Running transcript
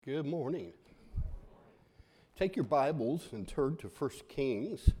Good morning. Take your Bibles and turn to 1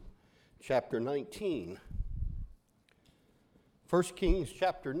 Kings chapter 19. 1 Kings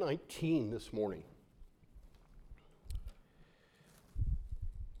chapter 19 this morning.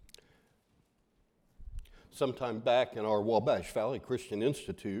 Sometime back in our Wabash Valley Christian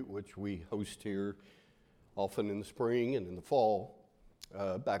Institute, which we host here often in the spring and in the fall,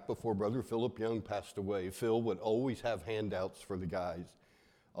 back before Brother Philip Young passed away, Phil would always have handouts for the guys.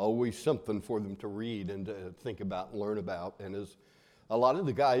 Always something for them to read and to think about and learn about. And as a lot of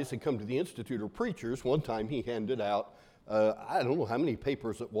the guys that come to the Institute are preachers, one time he handed out, I don't know how many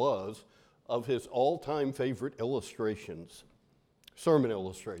papers it was, of his all-time favorite illustrations, sermon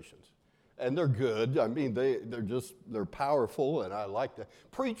illustrations. And they're good. I mean, they're powerful, and I like that.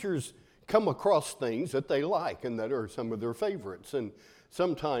 Preachers come across things that they like and that are some of their favorites. And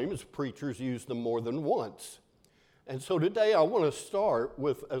sometimes preachers use them more than once. And so today I want to start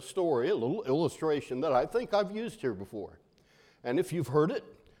with a story, a little illustration that I think I've used here before. And if you've heard it,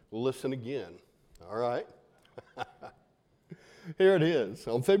 listen again, all right? Here it is.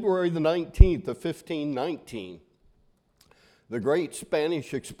 On February the 19th of 1519, the great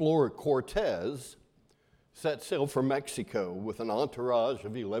Spanish explorer Cortez set sail for Mexico with an entourage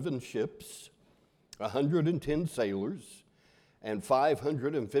of 11 ships, 110 sailors, and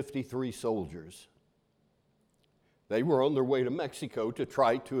 553 soldiers. They were on their way to Mexico to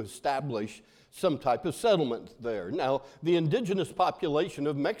try to establish some type of settlement there. Now, the indigenous population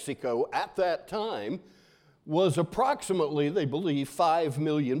of Mexico at that time was approximately, they believe, 5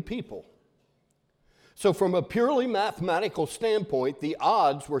 million people. So from a purely mathematical standpoint, the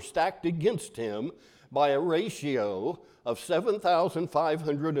odds were stacked against him by a ratio of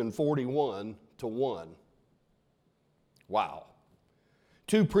 7,541 to 1. Wow.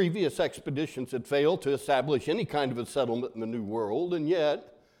 2 previous expeditions had failed to establish any kind of a settlement in the New World, and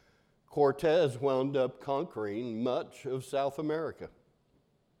yet Cortez wound up conquering much of South America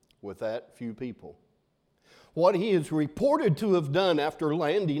with that few people. What he is reported to have done after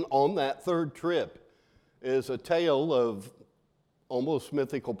landing on that third trip is a tale of almost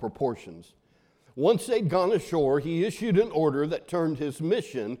mythical proportions. Once they'd gone ashore, he issued an order that turned his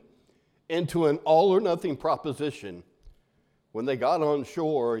mission into an all-or-nothing proposition. When they got on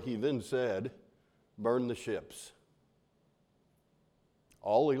shore, he then said, "Burn the ships."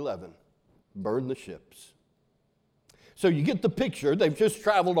 All 11, burn the ships. So you get the picture. They've just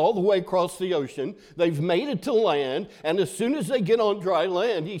traveled all the way across the ocean. They've made it to land, and as soon as they get on dry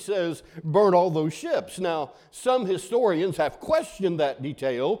land, he says, burn all those ships. Now, some historians have questioned that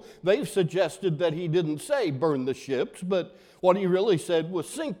detail. They've suggested that he didn't say burn the ships, but what he really said was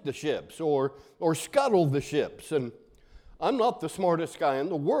sink the ships or scuttle the ships. And I'm not the smartest guy in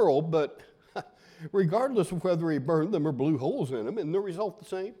the world, but regardless of whether he burned them or blew holes in them, isn't the result the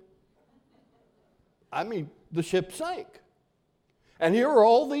same? I mean, the ship sank. And here are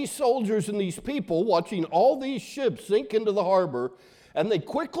all these soldiers and these people watching all these ships sink into the harbor, and they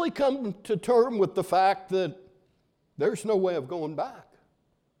quickly come to terms with the fact that there's no way of going back.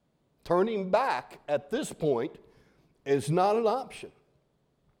 Turning back at this point is not an option.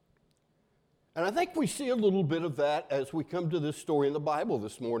 And I think we see a little bit of that as we come to this story in the Bible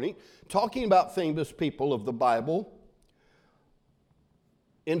this morning, talking about famous people of the Bible.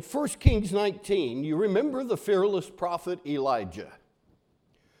 In 1 Kings 19, you remember the fearless prophet Elijah.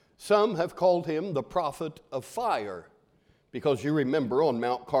 Some have called him the prophet of fire, because you remember on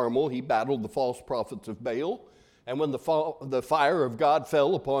Mount Carmel he battled the false prophets of Baal, and when the fire of God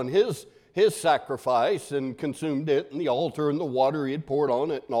fell upon his sacrifice and consumed it, and the altar and the water he had poured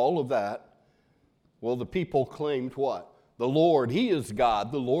on it and all of that, well, the people claimed what? The Lord, He is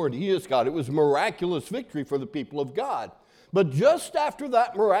God. The Lord, He is God. It was miraculous victory for the people of God. But just after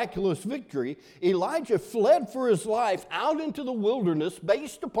that miraculous victory, Elijah fled for his life out into the wilderness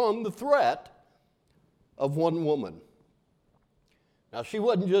based upon the threat of one woman. Now, she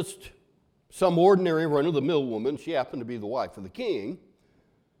wasn't just some ordinary run-of-the-mill woman. She happened to be the wife of the king,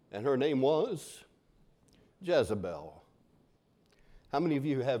 and her name was Jezebel. How many of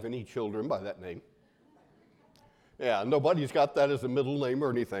you have any children by that name? Yeah, nobody's got that as a middle name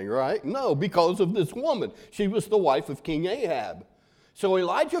or anything, right? No, because of this woman. She was the wife of King Ahab. So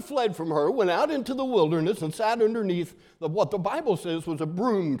Elijah fled from her, went out into the wilderness, and sat underneath what the Bible says was a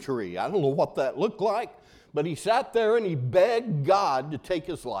broom tree. I don't know what that looked like, but he sat there and he begged God to take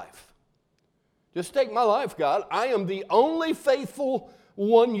his life. Just take my life, God. I am the only faithful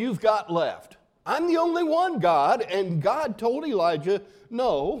one you've got left. I'm the only one, God. And God told Elijah,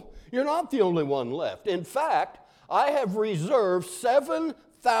 no, you're not the only one left. In fact, I have reserved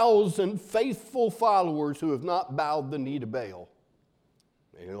 7,000 faithful followers who have not bowed the knee to Baal.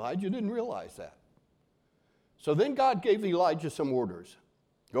 And Elijah didn't realize that. So then God gave Elijah some orders.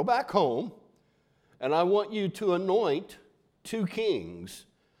 Go back home, and I want you to anoint 2 kings.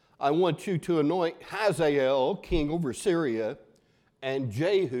 I want you to anoint Hazael, king over Syria, and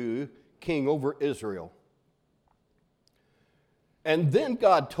Jehu, king over Israel. And then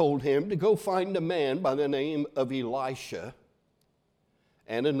God told him to go find a man by the name of Elisha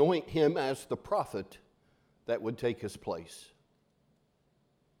and anoint him as the prophet that would take his place.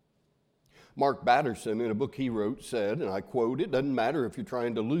 Mark Batterson, in a book he wrote, said, and I quote, "It doesn't matter if you're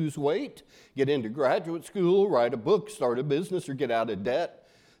trying to lose weight, get into graduate school, write a book, start a business, or get out of debt.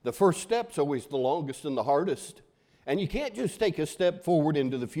 The first step's always the longest and the hardest. And you can't just take a step forward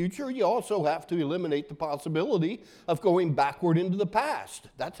into the future. You also have to eliminate the possibility of going backward into the past.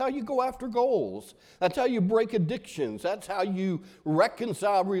 That's how you go after goals. That's how you break addictions. That's how you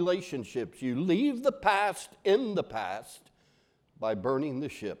reconcile relationships. You leave the past in the past by burning the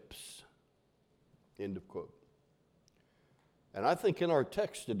ships." End of quote. And I think in our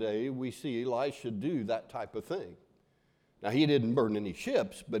text today, we see Elisha do that type of thing. Now, he didn't burn any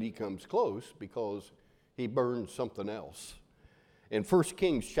ships, but he comes close because he burned something else. In 1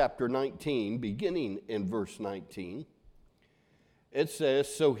 Kings chapter 19, beginning in verse 19, it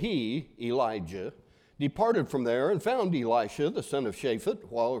says, "So he, Elijah, departed from there and found Elisha, the son of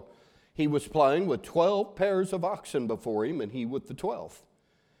Shaphat, while he was plowing with 12 pairs of oxen before him, and he with the 12th.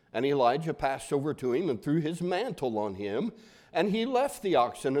 And Elijah passed over to him and threw his mantle on him. And he left the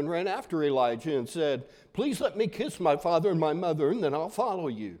oxen and ran after Elijah and said, 'Please let me kiss my father and my mother, and then I'll follow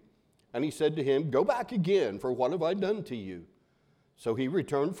you.' And he said to him, 'Go back again, for what have I done to you?' So he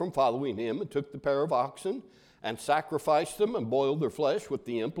returned from following him and took the pair of oxen and sacrificed them and boiled their flesh with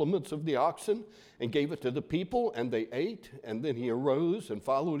the implements of the oxen and gave it to the people, and they ate. And then he arose and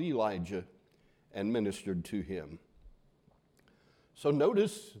followed Elijah and ministered to him." So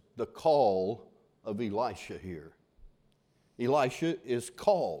notice the call of Elisha here. Elisha is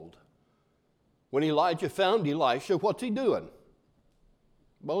called. When Elijah found Elisha, what's he doing?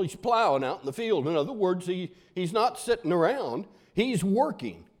 Well, he's plowing out in the field. In other words, he's not sitting around. He's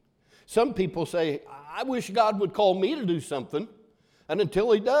working. Some people say, "I wish God would call me to do something. And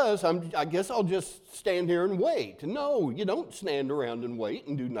until he does, I guess I'll just stand here and wait." No, you don't stand around and wait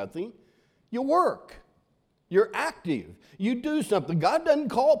and do nothing. You work. You're active. You do something. God doesn't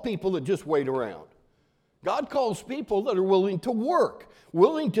call people that just wait around. God calls people that are willing to work,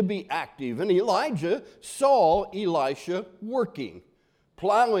 willing to be active. And Elijah saw Elisha working,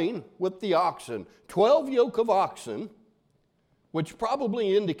 plowing with the oxen, 12 yoke of oxen, which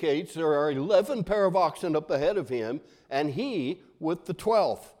probably indicates there are 11 pair of oxen up ahead of him, and he with the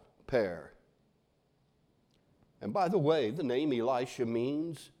 12th pair. And by the way, the name Elisha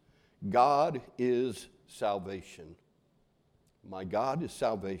means God is salvation. My God is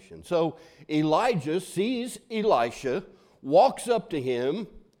salvation. So Elijah sees Elisha, walks up to him,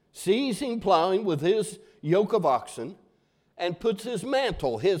 sees him plowing with his yoke of oxen, and puts his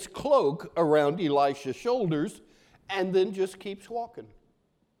mantle, his cloak, around Elisha's shoulders, and then just keeps walking.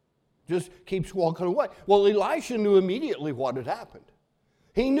 Just keeps walking away. Well, Elisha knew immediately what had happened.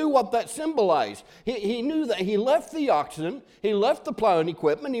 He knew what that symbolized. He knew that he left the oxen, he left the plowing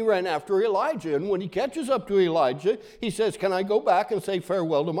equipment, he ran after Elijah. And when he catches up to Elijah, he says, "Can I go back and say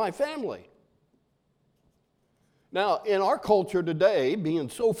farewell to my family?" Now, in our culture today, being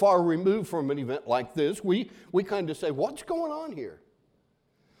so far removed from an event like this, we kind of say, what's going on here?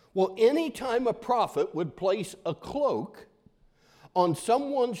 Well, anytime a prophet would place a cloak on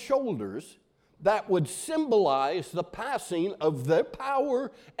someone's shoulders, that would symbolize the passing of their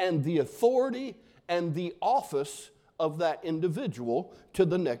power and the authority and the office of that individual to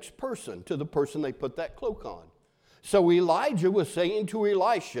the next person, to the person they put that cloak on. So Elijah was saying to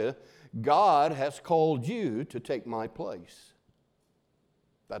Elisha, "God has called you to take my place."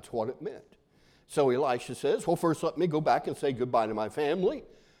 That's what it meant. So Elisha says, "Well, first let me go back and say goodbye to my family."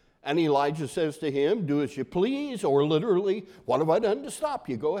 And Elijah says to him, "Do as you please," or literally, "What have I done to stop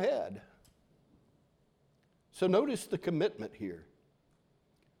you? Go ahead." So notice the commitment here.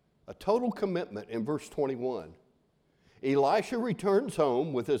 A total commitment in verse 21. Elisha returns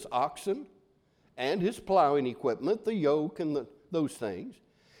home with his oxen and his plowing equipment, the yoke and those things.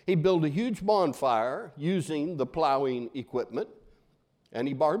 He built a huge bonfire using the plowing equipment, and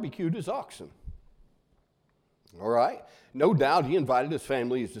he barbecued his oxen. All right? No doubt he invited his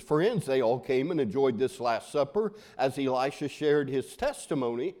family, his friends. They all came and enjoyed this Last Supper as Elisha shared his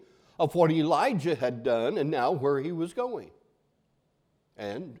testimony of what Elijah had done and now where he was going.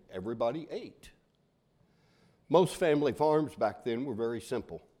 And everybody ate. Most family farms back then were very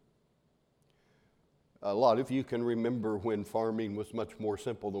simple. A lot of you can remember when farming was much more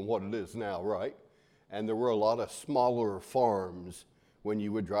simple than what it is now, right? And there were a lot of smaller farms when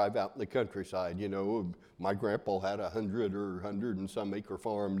you would drive out in the countryside. You know, my grandpa had 100 or 100 and some acre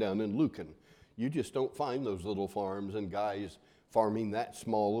farm down in Lucan. You just don't find those little farms and guys farming that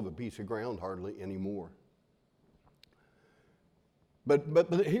small of a piece of ground hardly anymore. But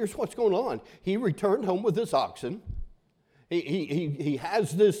here's what's going on. He returned home with his oxen. He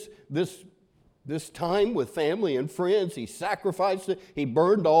has this time with family and friends. He sacrificed it. He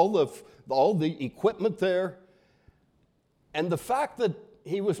burned all the equipment there. And the fact that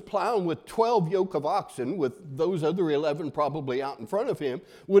he was plowing with 12 yoke of oxen, with those other 11 probably out in front of him,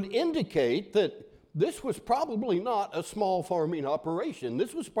 would indicate that this was probably not a small farming operation.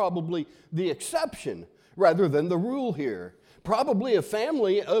 This was probably the exception rather than the rule here. Probably a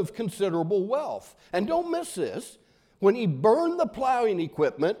family of considerable wealth. And don't miss this. When he burned the plowing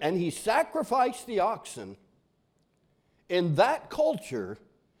equipment and he sacrificed the oxen, in that culture,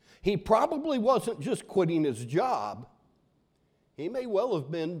 he probably wasn't just quitting his job. He may well have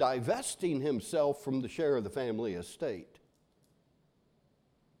been divesting himself from the share of the family estate.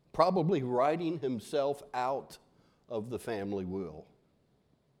 Probably writing himself out of the family will.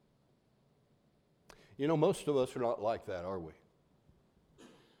 You know, most of us are not like that, are we?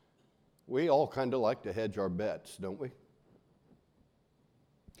 We all kind of like to hedge our bets, don't we?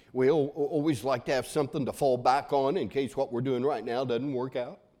 We always like to have something to fall back on in case what we're doing right now doesn't work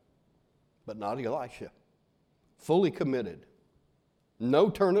out. But not Elisha. Fully committed.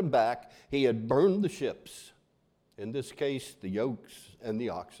 No turning back. He had burned the ships. In this case, the yokes and the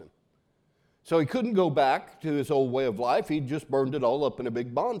oxen. So he couldn't go back to his old way of life. He just burned it all up in a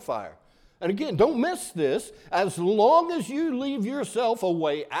big bonfire. And again, don't miss this. As long as you leave yourself a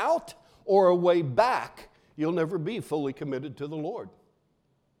way out or a way back, you'll never be fully committed to the Lord.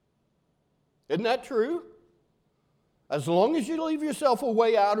 Isn't that true? As long as you leave yourself a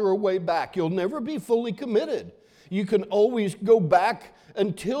way out or a way back, you'll never be fully committed. You can always go back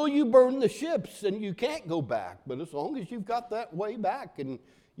until you burn the ships, and you can't go back. But as long as you've got that way back and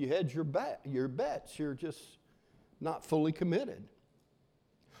you hedge your bets, you're just not fully committed.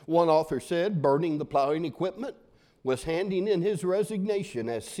 One author said burning the plowing equipment was handing in his resignation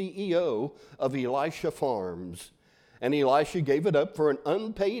as CEO of Elisha Farms. And Elisha gave it up for an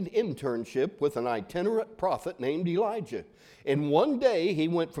unpaid internship with an itinerant prophet named Elijah. In one day, he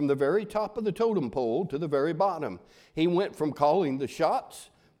went from the very top of the totem pole to the very bottom. He went from calling the shots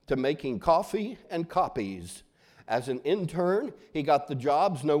to making coffee and copies. As an intern, he got the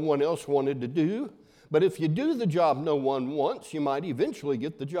jobs no one else wanted to do. But if you do the job no one wants, you might eventually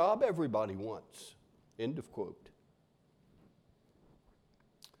get the job everybody wants. End of quote.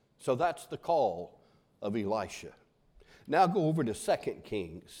 So that's the call of Elisha. Now go over to 2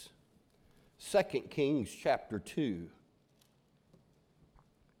 Kings. 2 Kings chapter 2.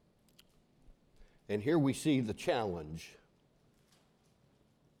 And here we see the challenge.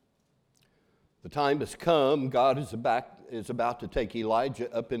 The time has come. God is about to take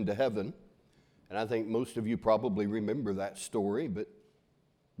Elijah up into heaven. And I think most of you probably remember that story, but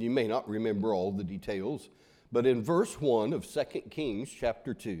you may not remember all the details. But in verse 1 of 2 Kings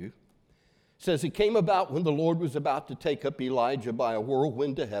chapter 2, it says, it came about when the Lord was about to take up Elijah by a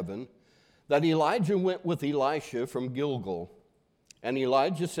whirlwind to heaven, that Elijah went with Elisha from Gilgal. And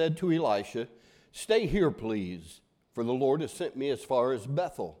Elijah said to Elisha, stay here, please, for the Lord has sent me as far as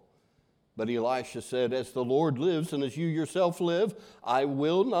Bethel. But Elisha said, as the Lord lives and as you yourself live, I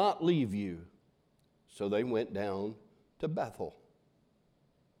will not leave you. So they went down to Bethel.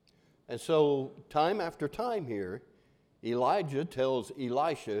 And so time after time here, Elijah tells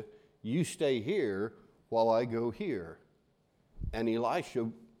Elisha, you stay here while I go here. And Elisha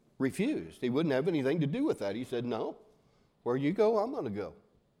refused. He wouldn't have anything to do with that. He said, no, where you go, I'm going to go.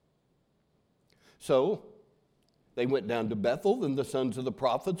 So they went down to Bethel. Then the sons of the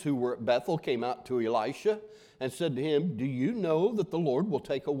prophets who were at Bethel came out to Elisha and said to him, do you know that the Lord will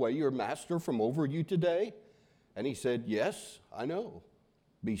take away your master from over you today? And he said, yes, I know.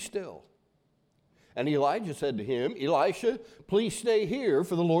 Be still. And Elijah said to him, Elisha, please stay here,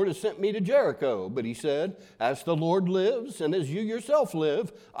 for the Lord has sent me to Jericho. But he said, as the Lord lives and as you yourself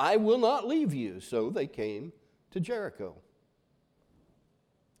live, I will not leave you. So they came to Jericho.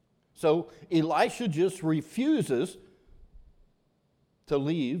 So Elisha just refuses to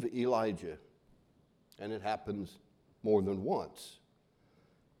leave Elijah. And it happens more than once.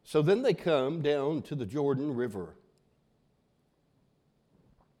 So then they come down to the Jordan River.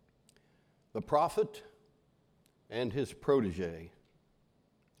 The prophet and his protege.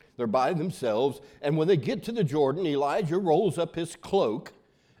 They're by themselves, and when they get to the Jordan, Elijah rolls up his cloak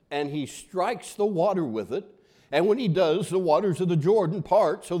and he strikes the water with it. And when he does, the waters of the Jordan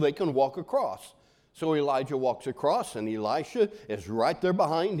part so they can walk across. So Elijah walks across, and Elisha is right there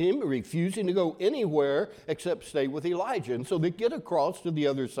behind him, refusing to go anywhere except stay with Elijah. And so they get across to the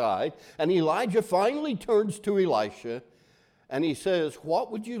other side, and Elijah finally turns to Elisha, and he says,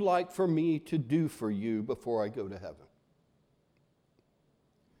 "What would you like for me to do for you before I go to heaven?"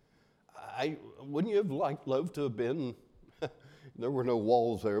 Wouldn't you have loved to have been, there were no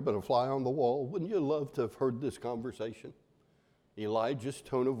walls there, but a fly on the wall. Wouldn't you love to have heard this conversation? Elijah's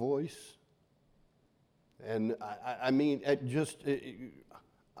tone of voice. And I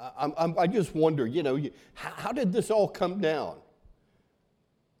just wonder, how did this all come down?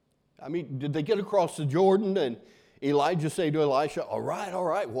 I mean, did they get across the Jordan and Elijah say to Elisha, all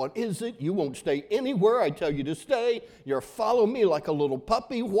right, what is it? You won't stay anywhere I tell you to stay. You're following me like a little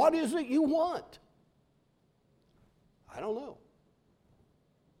puppy. What is it you want? I don't know.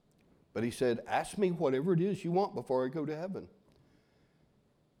 But he said, ask me whatever it is you want before I go to heaven.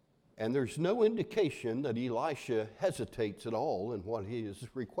 And there's no indication that Elisha hesitates at all in what his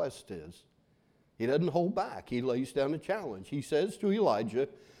request is. He doesn't hold back. He lays down a challenge. He says to Elijah,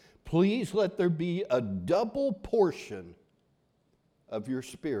 please let there be a double portion of your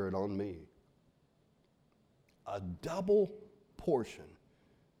spirit on me. A double portion.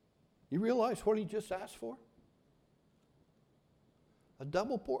 You realize what he just asked for? A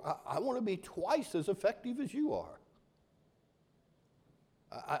double portion. I want to be twice as effective as you are.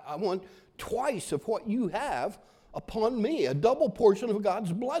 I want twice of what you have upon me, a double portion of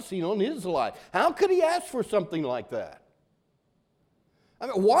God's blessing on his life. How could he ask for something like that? I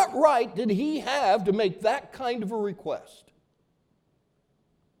mean, what right did he have to make that kind of a request?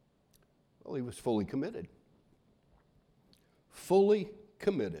 Well, he was fully committed. Fully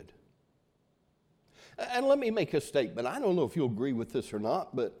committed. And let me make a statement. I don't know if you'll agree with this or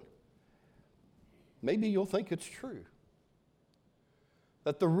not, but maybe you'll think it's true.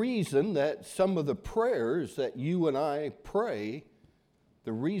 That the reason that some of the prayers that you and I pray,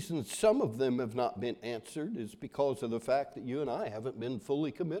 the reason some of them have not been answered is because of the fact that you and I haven't been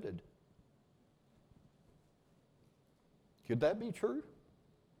fully committed. Could that be true?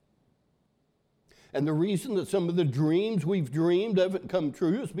 And the reason that some of the dreams we've dreamed haven't come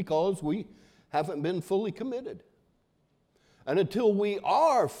true is because we haven't been fully committed. And until we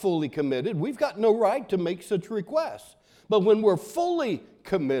are fully committed, we've got no right to make such requests. But when we're fully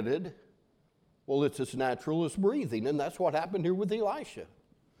committed, well, it's as natural as breathing, and that's what happened here with Elisha.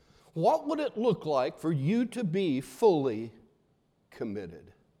 What would it look like for you to be fully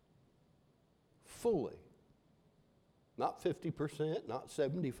committed? Fully. Not 50%, not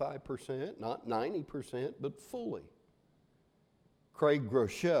 75%, not 90%, but fully. Craig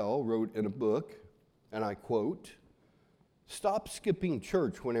Groeschel wrote in a book, and I quote, stop skipping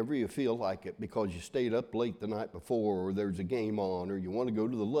church whenever you feel like it because you stayed up late the night before, or there's a game on, or you want to go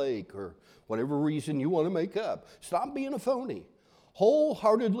to the lake, or whatever reason you want to make up. Stop being a phony.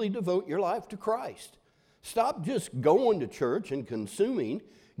 Wholeheartedly devote your life to Christ. Stop just going to church and consuming.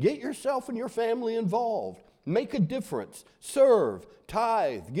 Get yourself and your family involved. Make a difference. Serve,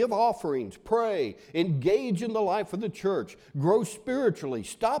 tithe, give offerings, pray, engage in the life of the church. Grow spiritually.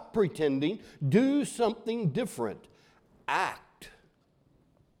 Stop pretending. Do something different. Act,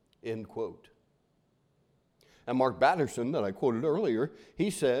 end quote. And Mark Batterson, that I quoted earlier,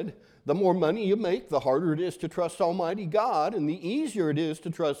 he said, the more money you make, the harder it is to trust Almighty God, and the easier it is to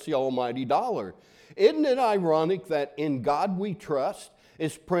trust the almighty dollar. Isn't it ironic that in God we trust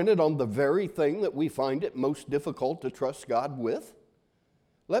is printed on the very thing that we find it most difficult to trust God with?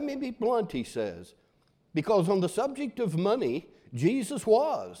 Let me be blunt, he says, because on the subject of money, Jesus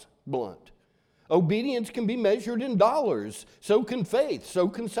was blunt. Obedience can be measured in dollars. So can faith. So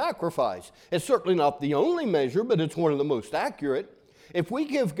can sacrifice. It's certainly not the only measure, but it's one of the most accurate. If we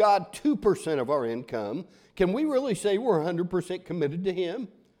give God 2% of our income, can we really say we're 100% committed to Him?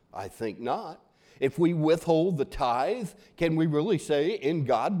 I think not. If we withhold the tithe, can we really say in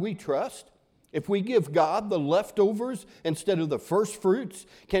God we trust? If we give God the leftovers instead of the first fruits,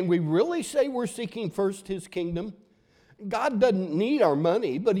 can we really say we're seeking first His kingdom? God doesn't need our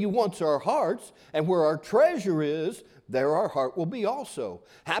money, but He wants our hearts, and where our treasure is, there our heart will be also.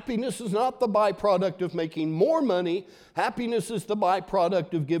 Happiness is not the byproduct of making more money. Happiness is the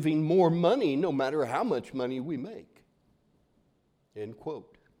byproduct of giving more money, no matter how much money we make. End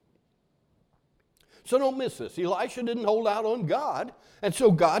quote. So don't miss this. Elisha didn't hold out on God, and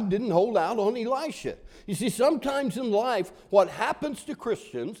so God didn't hold out on Elisha. You see, sometimes in life, what happens to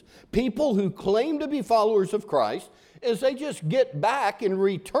Christians, people who claim to be followers of Christ, is they just get back and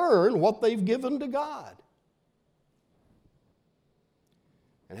return what they've given to God.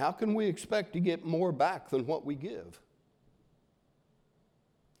 And how can we expect to get more back than what we give?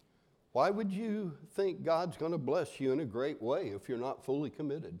 Why would you think God's going to bless you in a great way if you're not fully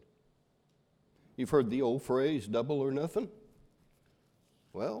committed? You've heard the old phrase, double or nothing?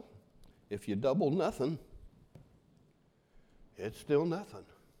 Well, if you double nothing, it's still nothing.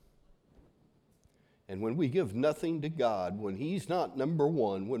 And when we give nothing to God, when He's not number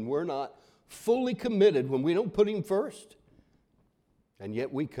one, when we're not fully committed, when we don't put Him first, and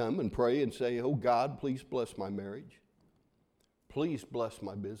yet we come and pray and say, oh God, please bless my marriage. Please bless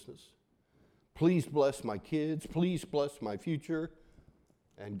my business. Please bless my kids. Please bless my future.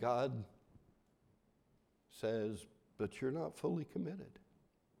 And God says, but you're not fully committed.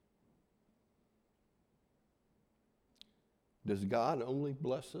 Does God only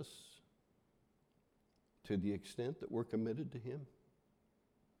bless us to the extent that we're committed to Him?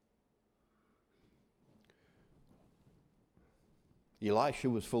 Elisha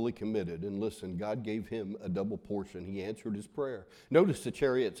was fully committed, and listen, God gave him a double portion. He answered his prayer. Notice the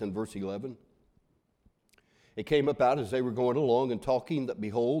chariots in verse 11. It came about as they were going along and talking that,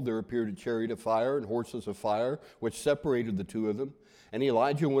 behold, there appeared a chariot of fire and horses of fire, which separated the two of them. And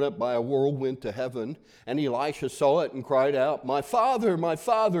Elijah went up by a whirlwind to heaven, and Elisha saw it and cried out, my father,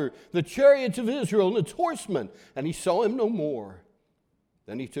 the chariots of Israel and its horsemen. And he saw him no more.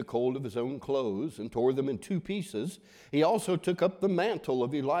 Then he took hold of his own clothes and tore them in two pieces. He also took up the mantle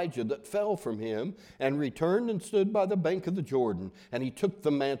of Elijah that fell from him and returned and stood by the bank of the Jordan. And he took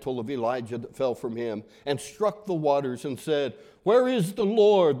the mantle of Elijah that fell from him and struck the waters and said, where is the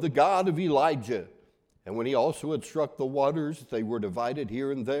Lord, the God of Elijah? And when he also had struck the waters, they were divided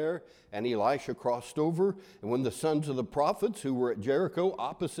here and there, and Elisha crossed over. And when the sons of the prophets who were at Jericho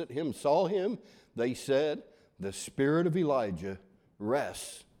opposite him saw him, they said, the spirit of Elijah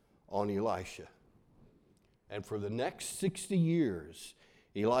rests on Elisha. And for the next 60 years,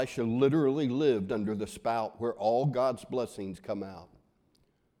 Elisha literally lived under the spout where all God's blessings come out.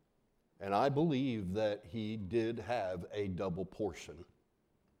 And I believe that he did have a double portion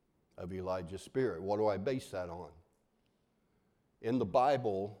of Elijah's spirit. What do I base that on? In the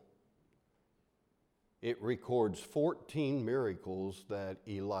Bible, it records 14 miracles that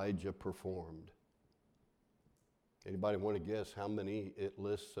Elijah performed. Anybody want to guess how many it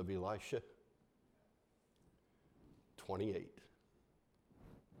lists of Elisha? 28.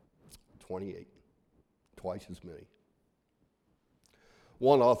 28. Twice as many.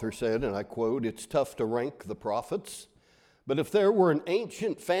 One author said, and I quote, it's tough to rank the prophets, but if there were an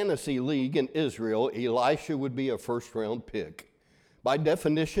ancient fantasy league in Israel, Elisha would be a first-round pick. By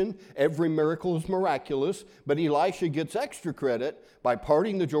definition, every miracle is miraculous, but Elisha gets extra credit by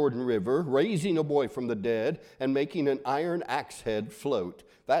parting the Jordan River, raising a boy from the dead, and making an iron axe head float.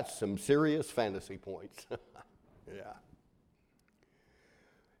 That's some serious fantasy points. Yeah.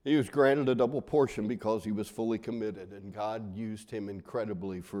 He was granted a double portion because he was fully committed, and God used him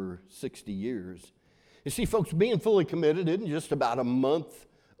incredibly for 60 years. You see, folks, being fully committed isn't just about a month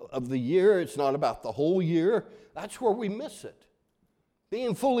of the year. It's not about the whole year. That's where we miss it.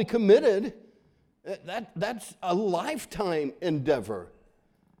 Being fully committed, that's a lifetime endeavor.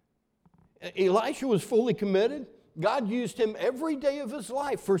 Elisha was fully committed. God used him every day of his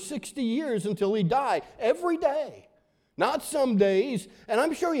life for 60 years until he died. Every day. Not some days, and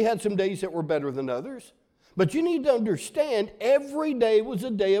I'm sure he had some days that were better than others. But you need to understand, every day was a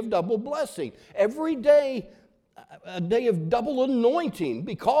day of double blessing. Every day, a day of double anointing.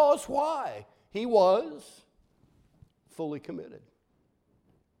 Because why? He was fully committed.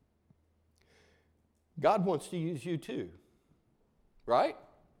 God wants to use you too, right?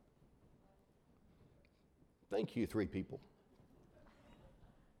 Thank you, 3 people.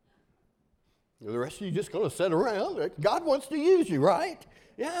 The rest of you just going to sit around. God wants to use you, right?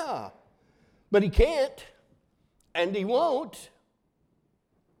 Yeah. But he can't, and he won't,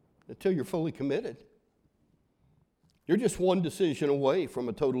 until you're fully committed. You're just one decision away from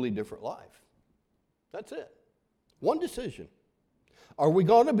a totally different life. That's it. One decision. Are we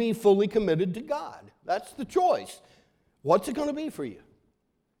going to be fully committed to God? That's the choice. What's it going to be for you?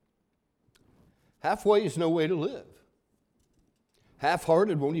 Halfway is no way to live.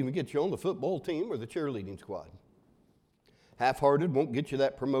 Half-hearted won't even get you on the football team or the cheerleading squad. Half-hearted won't get you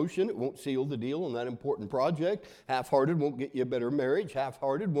that promotion. It won't seal the deal on that important project. Half-hearted won't get you a better marriage.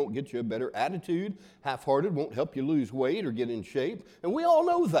 Half-hearted won't get you a better attitude. Half-hearted won't help you lose weight or get in shape. And we all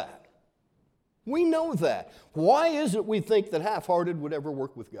know that. We know that. Why is it we think that half-hearted would ever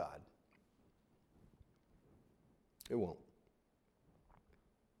work with God? It won't.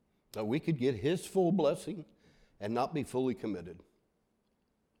 Now, we could get his full blessing and not be fully committed.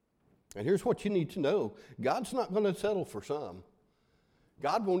 And here's what you need to know. God's not going to settle for some.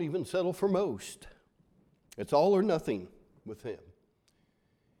 God won't even settle for most. It's all or nothing with him.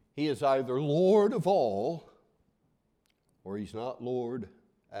 He is either Lord of all, or he's not Lord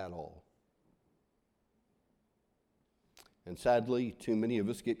at all. And sadly, too many of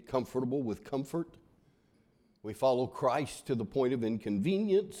us get comfortable with comfort. We follow Christ to the point of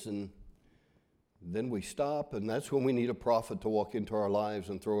inconvenience, and then we stop, and that's when we need a prophet to walk into our lives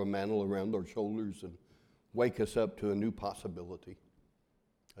and throw a mantle around our shoulders and wake us up to a new possibility,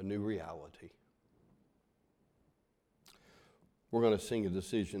 a new reality. We're going to sing a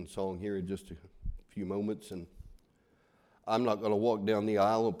decision song here in just a few moments, and I'm not going to walk down the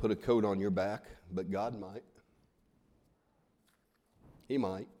aisle and put a coat on your back, but God might. He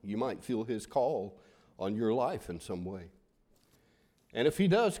might. You might feel his call on your life in some way. And if he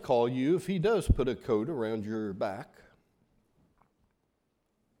does call you, if he does put a coat around your back,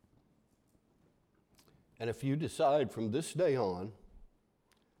 and if you decide from this day on,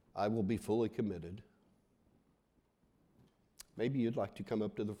 I will be fully committed, maybe you'd like to come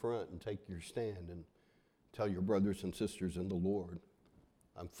up to the front and take your stand and tell your brothers and sisters in the Lord,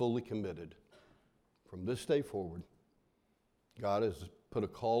 I'm fully committed. From this day forward, God has put a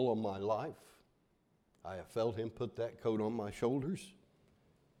call on my life. I have felt him put that coat on my shoulders,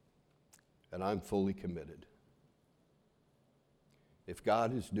 and I'm fully committed. If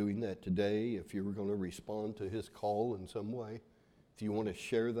God is doing that today, if you're going to respond to his call in some way, if you want to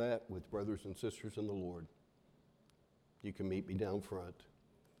share that with brothers and sisters in the Lord, you can meet me down front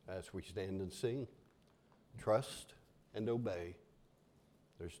as we stand and sing. Trust and obey.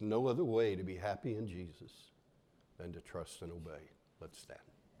 There's no other way to be happy in Jesus than to trust and obey. Let's stand.